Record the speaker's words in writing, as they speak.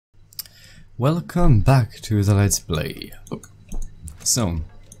Welcome back to the Let's Play. So,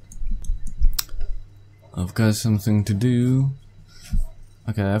 I've got something to do.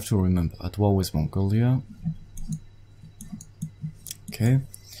 Okay, I have to remember. At war with Mongolia. Okay.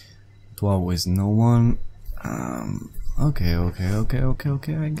 At war with no one. Okay,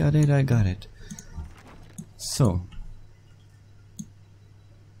 I got it. So.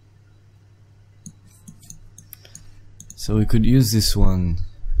 So we could use this one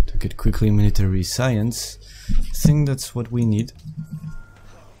to get quickly military science. I think that's what we need.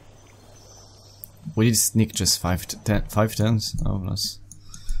 We did sneak just 5 turns. Oh,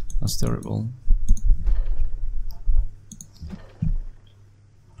 that's terrible.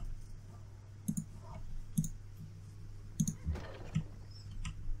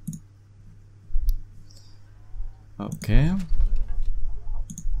 Okay.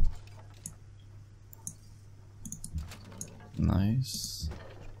 Nice.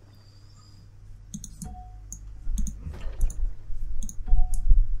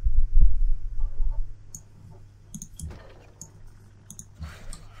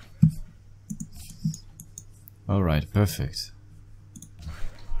 Alright, perfect.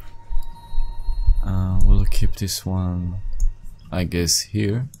 We'll keep this one, I guess,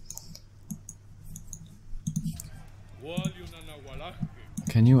 here.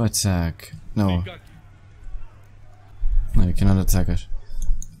 Can you attack? No. No, you cannot attack us.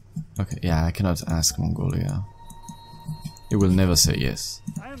 Okay, yeah, I cannot ask Mongolia. It will never say yes.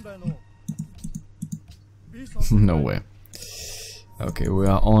 No way. Okay, we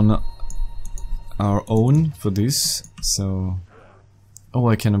are on our own for this, so... Oh,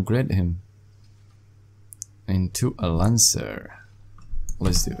 I can upgrade him into a Lancer.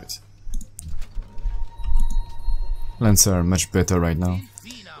 Let's do it. Lancer are much better right now.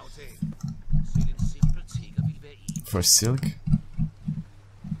 For silk?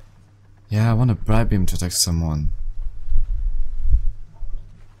 Yeah, I want to bribe him to attack someone.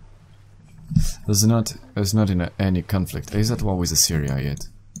 There's not in any conflict. He's at war with Assyria yet.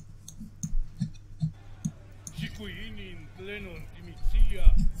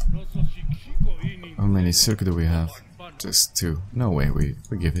 How many silk do we have? Just 2. No way, we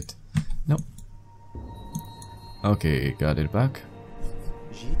give it. Nope. Okay, got it back.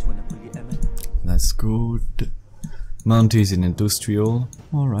 That's good. Mounties in industrial.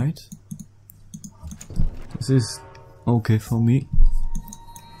 Alright. This is okay for me.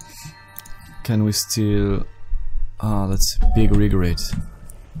 Can we still... Ah, that's big regret.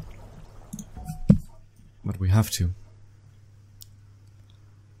 But we have to.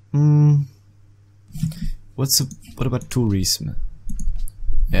 What about tourism?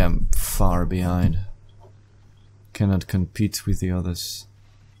 Yeah, I'm far behind. Cannot compete with the others.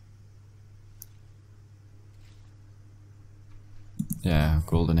 Yeah,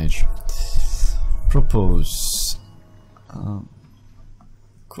 Golden Age. Propose.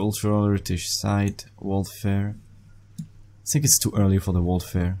 Cultural heritage site, World Fair. I think it's too early for the World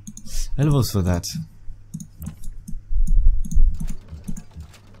Fair. I'll vote for that.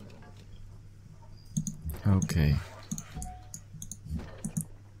 Okay.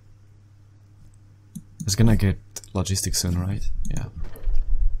 It's gonna get logistics soon, right? Yeah.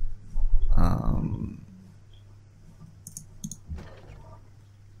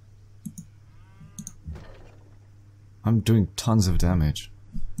 I'm doing tons of damage.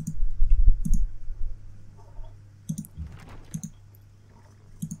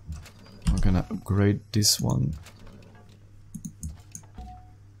 I'm gonna upgrade this one.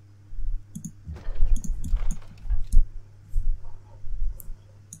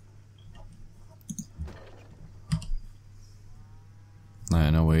 I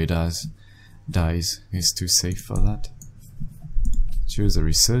know where he dies. He's too safe for that. Choose a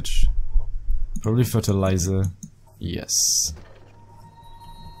research. Probably fertilizer. Yes.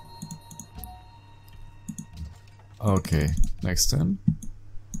 Okay, next turn.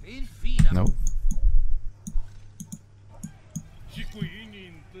 No.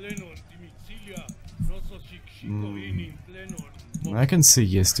 I can say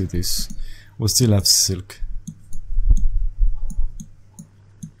yes to this. We'll still have silk.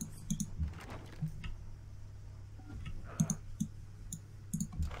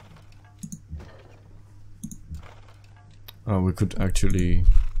 Oh, we could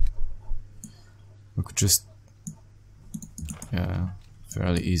just, yeah,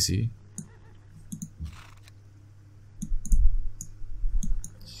 fairly easy.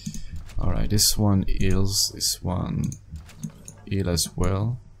 Alright, this one heals, this one heal as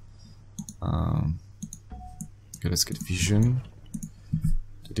well. Okay, let's get vision.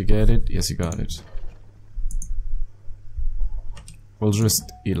 Did you get it? Yes, you got it. We'll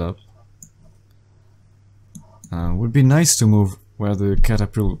just heal up. Would be nice to move where the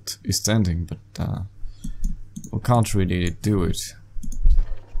catapult is standing, but we can't really do it.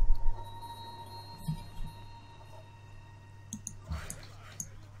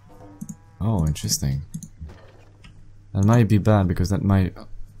 Oh, interesting. That might be bad because that might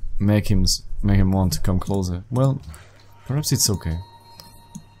make him want to come closer. Well, perhaps it's okay.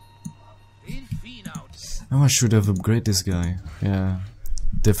 Oh, I should have upgraded this guy. Yeah,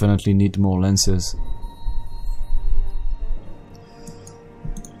 definitely need more lenses.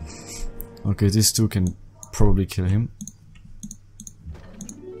 Okay, these two can probably kill him.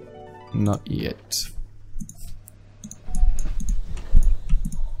 Not yet.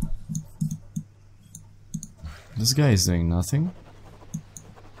 This guy is doing nothing.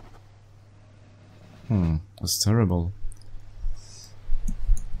 That's terrible.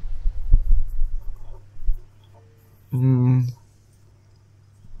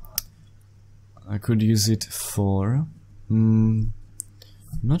 I could use it for... I'm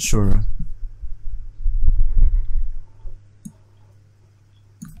not sure.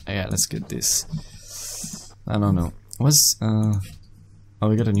 Yeah, let's get this. I don't know. What's oh,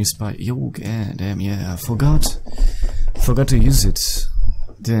 we got a new spy. Yo, yeah, damn, yeah, I forgot to use it.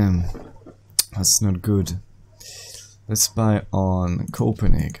 Damn, that's not good. Let's spy on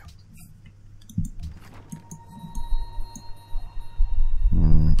Copenhagen.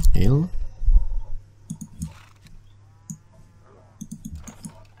 Ill.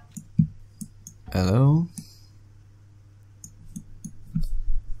 Hello.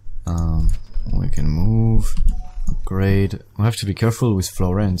 We can move, upgrade. We have to be careful with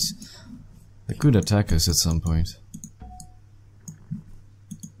Florence. They could attack us at some point.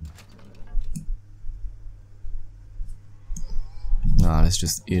 Nah, let's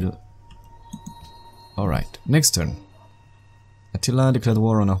just ill. Alright, next turn. Attila declared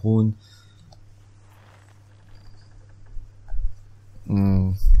war on Ahun.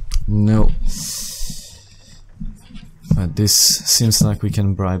 No. But this seems like we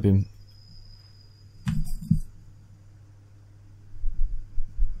can bribe him.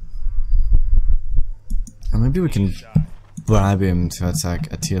 Or maybe we can bribe him to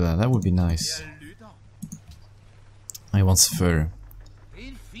attack Attila. That would be nice. He wants fur.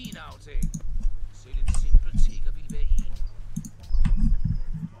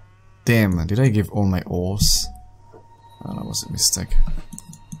 Damn, did I give all my ores? Oh, that was a mistake.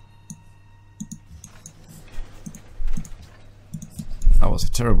 That was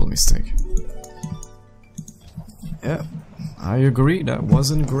a terrible mistake. Yeah, I agree, that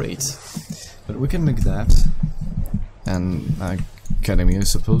wasn't great. But we can make that. And academy, I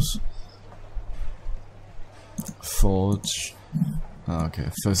suppose. Forge. Okay,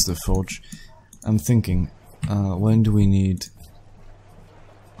 first the forge. I'm thinking, when do we need...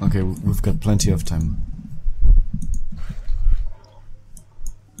 Okay, we've got plenty of time.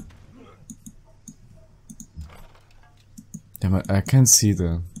 Damn, I can't see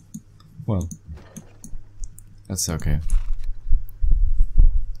the... Well, that's okay.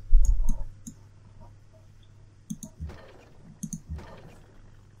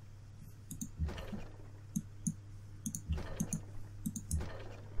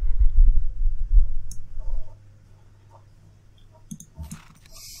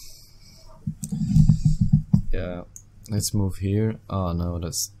 Yeah, let's move here. Oh no,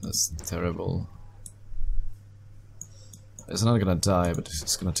 that's terrible. It's not gonna die, but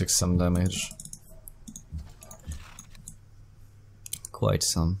it's gonna take some damage. Quite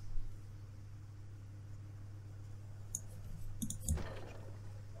some.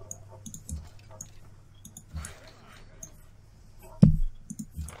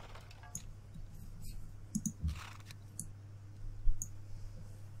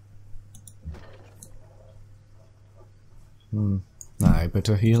 Nah, I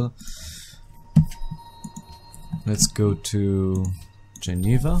better heal. Let's go to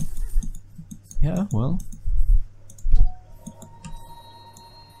Geneva. Yeah, well.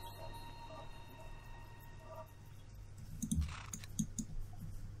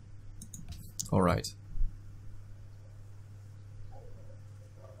 Alright.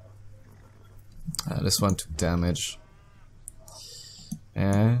 This one took damage.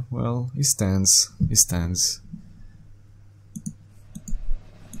 Well, he stands. He stands.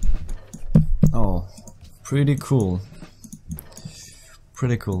 Oh, pretty cool.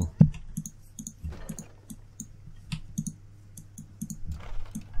 Pretty cool.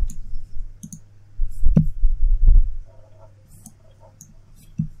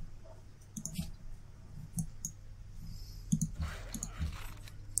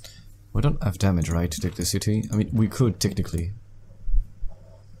 We don't have damage, right, to take the city? I mean, we could technically.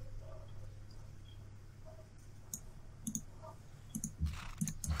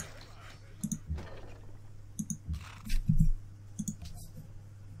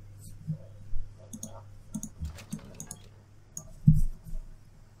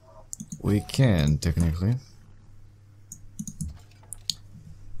 We can, technically.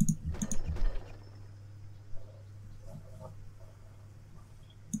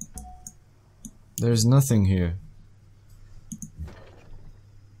 There's nothing here.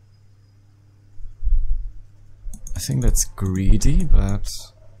 I think that's greedy, but...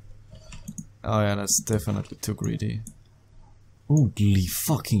 Oh yeah, that's definitely too greedy. Holy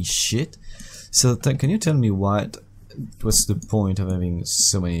fucking shit! So can you tell me what's the point of having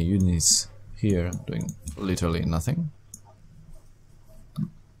so many units here doing literally nothing?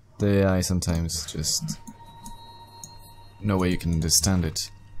 The AI sometimes just... no way you can understand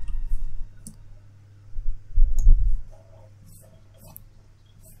it.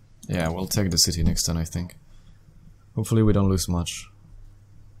 Yeah, we'll take the city next turn, I think. Hopefully we don't lose much.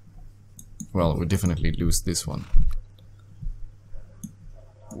 Well, we definitely lose this one.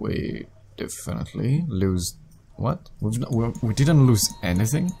 We definitely lose... What? We didn't lose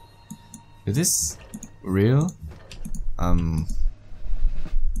anything? Is this real?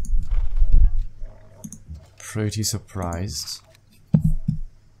 Pretty surprised.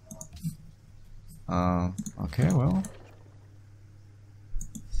 Okay, well...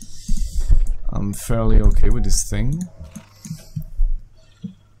 I'm fairly okay with this thing.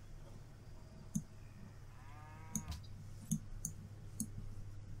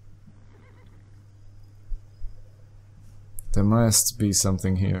 There must be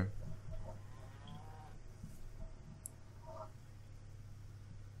something here.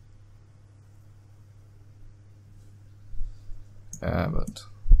 Yeah, but...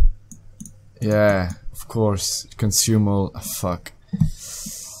 yeah, of course, consume all... fuck.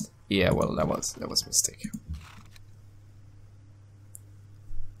 Yeah, well, that was a mistake.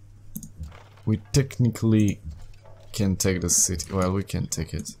 We technically can take the city. Well, we can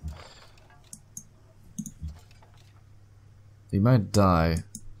take it. He might die.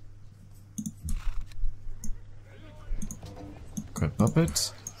 Crab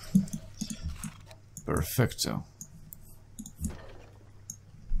puppet. Perfecto.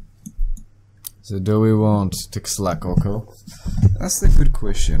 So do we want Texlacoco? That's a good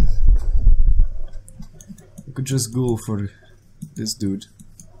question. We could just go for this dude.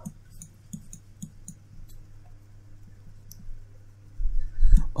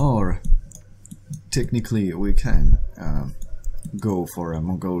 Or technically we can go for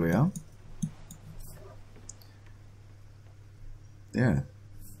Mongolia. Yeah.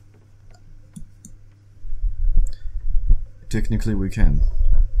 Technically we can.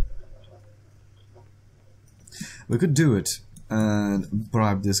 We could do it and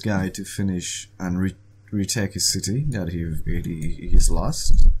bribe this guy to finish and retake his city that he's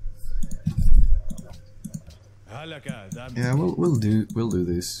lost. Yeah, we'll do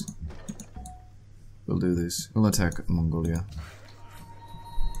this. We'll do this. We'll attack Mongolia.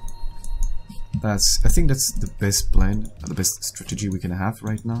 I think that's the best plan, the best strategy we can have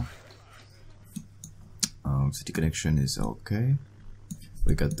right now. City connection is okay.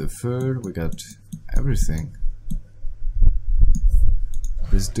 We got the fur, we got everything.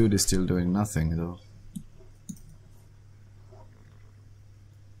 This dude is still doing nothing though.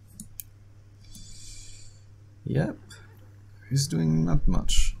 Yep, he's doing not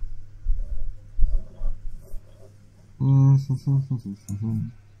much.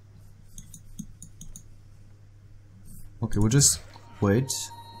 Okay, we'll just wait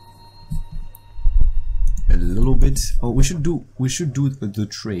a little bit. Oh, we should do the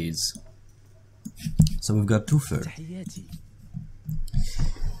trades. So we've got 2 fur.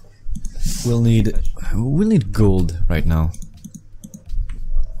 We'll need gold right now.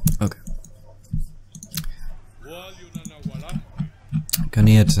 Okay. Can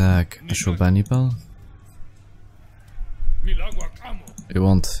he attack Ashobanipal? It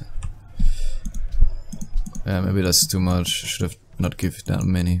won't. Yeah, maybe that's too much. Should have not given that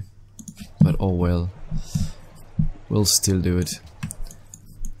many. But oh well. We'll still do it.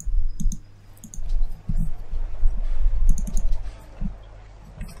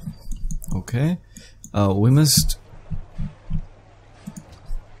 Okay. We must...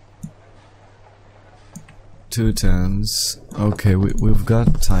 2 turns. Okay, we've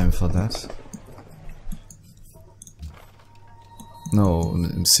got time for that. No,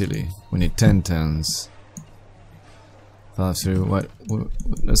 I'm silly. We need 10 turns. 5 through what?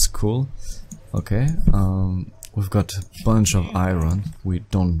 That's cool. Okay. We've got a bunch of iron. We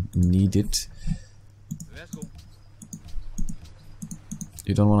don't need it.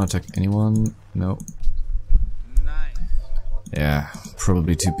 You don't want to attack anyone? No. Yeah,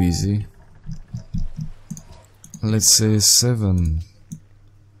 probably too busy. Let's say 7.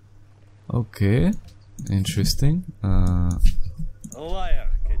 Okay, interesting.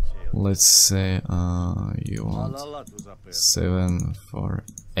 Let's say you want 7 for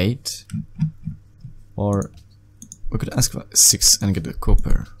 8, or we could ask for 6 and get a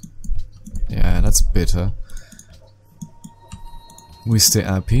copper. Yeah, that's better. We stay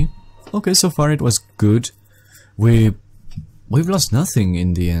happy. Okay, so far it was good. We've lost nothing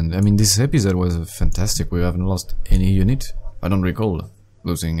in the end. I mean, this episode was fantastic. We haven't lost any unit. I don't recall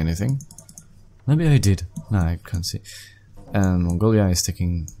losing anything. Maybe I did. Nah, I can't see. And Mongolia is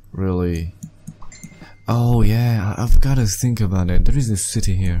taking really... Oh yeah, I've got to think about it. There is this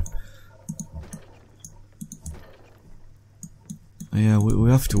city here. Yeah, we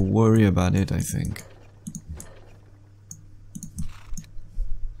have to worry about it, I think.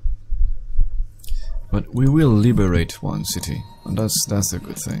 But we will liberate one city, and that's a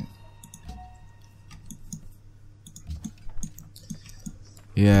good thing.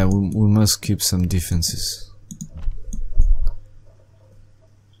 Yeah, we must keep some defenses.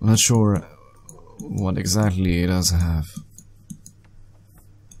 I'm not sure what exactly it does have.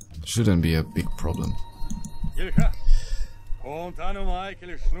 Shouldn't be a big problem.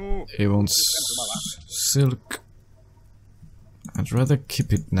 He wants silk. I'd rather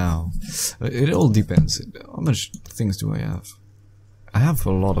keep it now. It all depends. How much things do I have? I have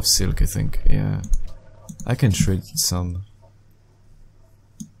a lot of silk, I think. Yeah, I can trade some.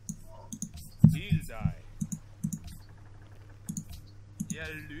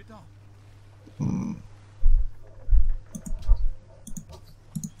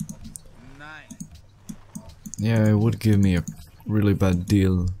 Yeah, it would give me a really bad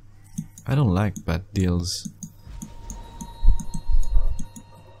deal. I don't like bad deals.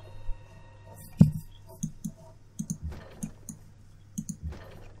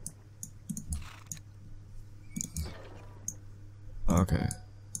 Okay.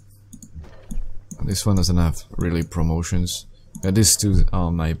 This one doesn't have really promotions. These two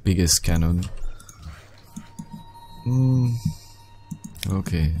are my biggest cannon.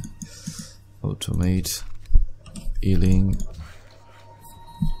 Okay. Automate. Healing.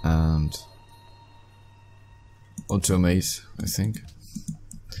 And automate, I think.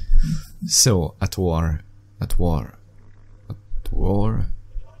 So, at war. At war. At war.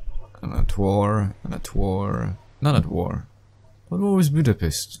 And at war. And at war. Not at war. What was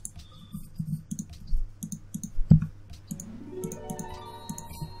Budapest?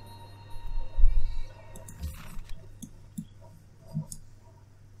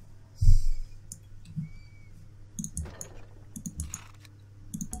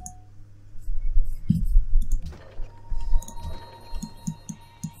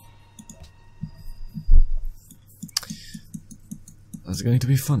 That's going to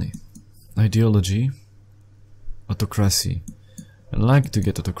be funny. Ideology. Autocracy. I'd like to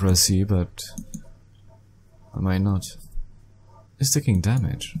get autocracy, but I might not. It's taking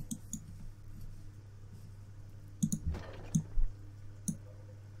damage.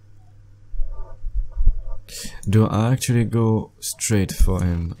 Do I actually go straight for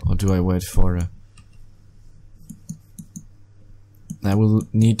him, or do I wait for... I will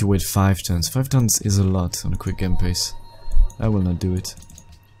need to wait 5 turns. 5 turns is a lot on a quick game pace. I will not do it.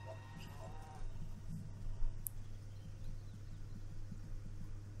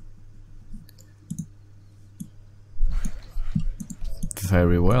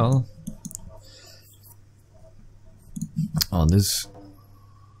 Very well. On this,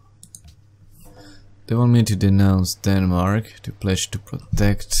 they want me to denounce Denmark, to pledge to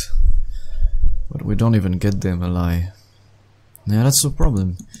protect, but we don't even get them ally. Yeah, that's the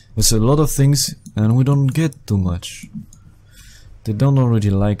problem. There's a lot of things and we don't get too much. They don't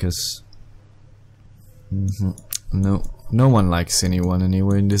already like us. No one likes anyone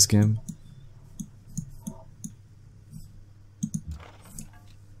anyway in this game.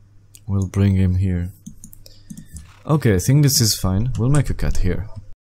 We'll bring him here. Okay, I think this is fine. We'll make a cut here.